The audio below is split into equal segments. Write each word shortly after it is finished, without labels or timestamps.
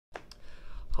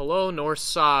Hello,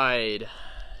 Northside.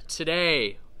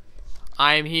 Today,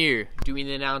 I am here doing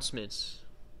the announcements.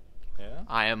 Yeah.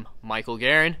 I am Michael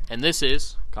Guerin, and this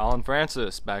is... Colin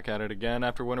Francis, back at it again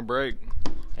after winter break.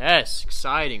 Yes,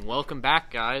 exciting. Welcome back,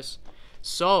 guys.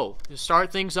 So, to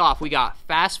start things off, we got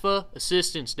FAFSA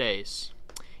Assistance Days.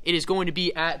 It is going to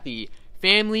be at the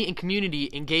Family and Community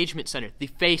Engagement Center, the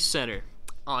FACE Center,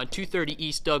 on 230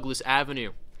 East Douglas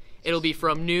Avenue. It'll be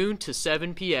from noon to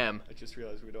 7 p.m. I just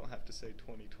realized we don't have to say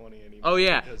 2020 anymore. Oh,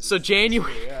 yeah. So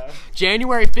January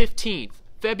 15th,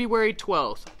 February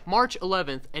 12th, March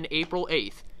 11th, and April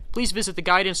 8th. Please visit the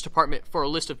guidance department for a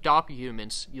list of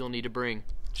documents you'll need to bring.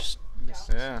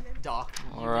 Documents.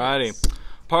 Alrighty.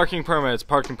 Parking permits.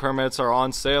 Parking permits are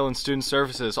on sale in student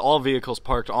services. All vehicles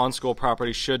parked on school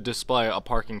property should display a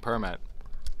parking permit.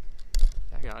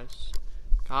 Yeah,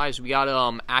 guys, we got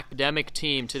academic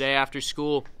team today after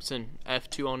school. It's in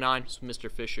F209. It's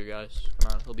Mr. Fisher, guys.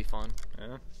 Come on, it'll be fun.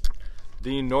 Yeah.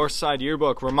 The Northside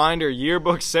Yearbook. Reminder,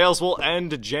 yearbook sales will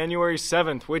end January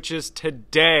 7th, which is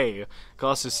today.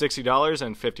 Cost is $60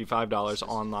 and $55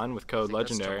 online with code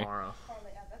Legendary. That's tomorrow.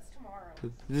 That's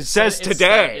tomorrow. It says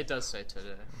today. It does say today.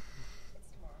 It's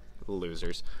tomorrow.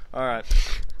 Losers. Alright.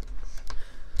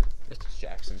 It's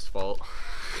Jackson's fault.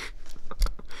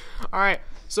 Alright,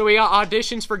 so we got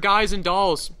auditions for Guys and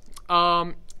Dolls.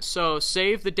 So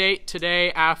save the date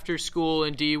today after school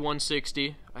in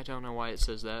D160. I don't know why it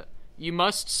says that. You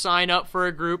must sign up for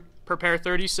a group, prepare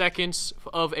 30 seconds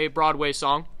of a Broadway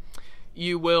song.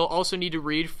 You will also need to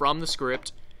read from the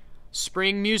script.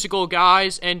 Spring musical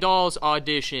Guys and Dolls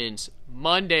auditions,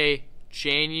 Monday,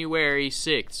 January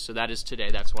 6th. So that is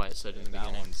today. That's why it said in the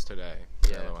beginning. That one's today.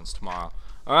 Yeah. The other one's tomorrow.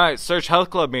 Alright, Search Health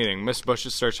Club meeting. Miss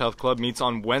Bush's Search Health Club meets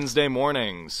on Wednesday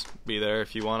mornings. Be there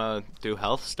if you want to do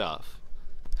health stuff.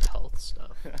 Health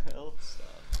stuff. Health stuff.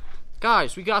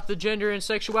 Guys, we got the Gender and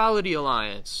Sexuality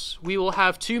Alliance. We will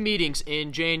have 2 meetings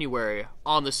in January,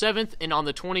 on the 7th and on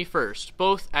the 21st,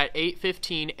 both at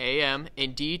 8:15 a.m.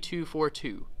 in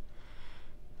D242.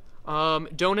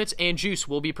 Donuts and juice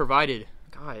will be provided.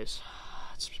 Guys,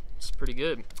 it's pretty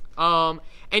good.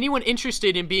 Anyone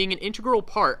interested in being an integral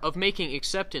part of making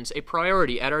acceptance a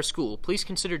priority at our school, please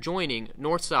consider joining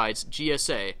Northside's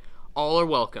GSA. All are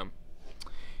welcome.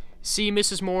 See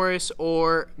Mrs. Morris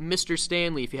or Mr.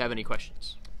 Stanley if you have any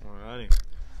questions. Alrighty.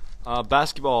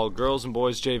 Basketball, girls and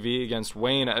boys JV against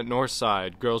Wayne at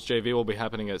Northside. Girls JV will be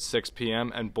happening at 6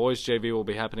 p.m. and boys JV will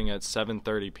be happening at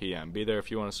 7:30 p.m. Be there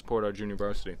if you want to support our junior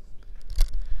varsity.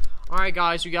 Alright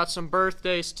guys, we got some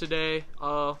birthdays today.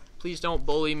 Please don't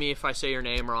bully me if I say your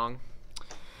name wrong.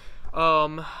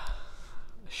 Shayla.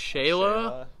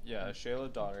 Shayla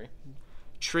Daughtery.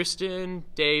 Tristan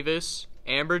Davis,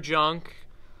 Amber Junk,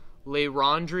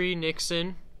 LeRondre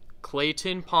Nixon,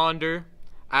 Clayton Ponder,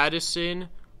 Addison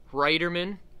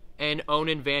Reiterman, and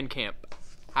Onan Van Camp.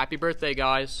 Happy birthday,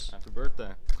 guys. Happy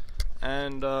birthday.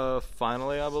 And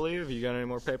finally, I believe, you got any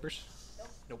more papers?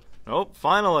 Nope.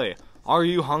 Finally. Are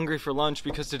you hungry for lunch?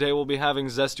 Because today we'll be having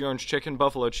zesty orange chicken,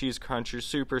 buffalo cheese cruncher,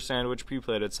 super sandwich,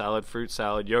 pea-plated salad, fruit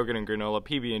salad, yogurt and granola,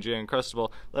 PB&J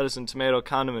Uncrustable, lettuce and tomato,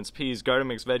 condiments, peas, garden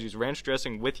mix veggies, ranch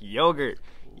dressing with yogurt.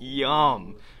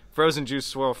 Yum. Frozen juice,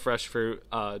 swirl, fresh fruit,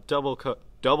 double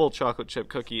chocolate chip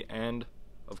cookie, and,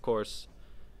 of course,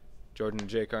 Jordan and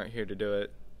Jake aren't here to do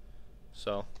it.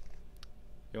 So,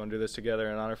 you want to do this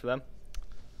together in honor for them?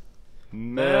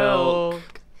 Milk.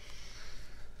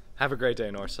 Have a great day,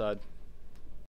 Northside.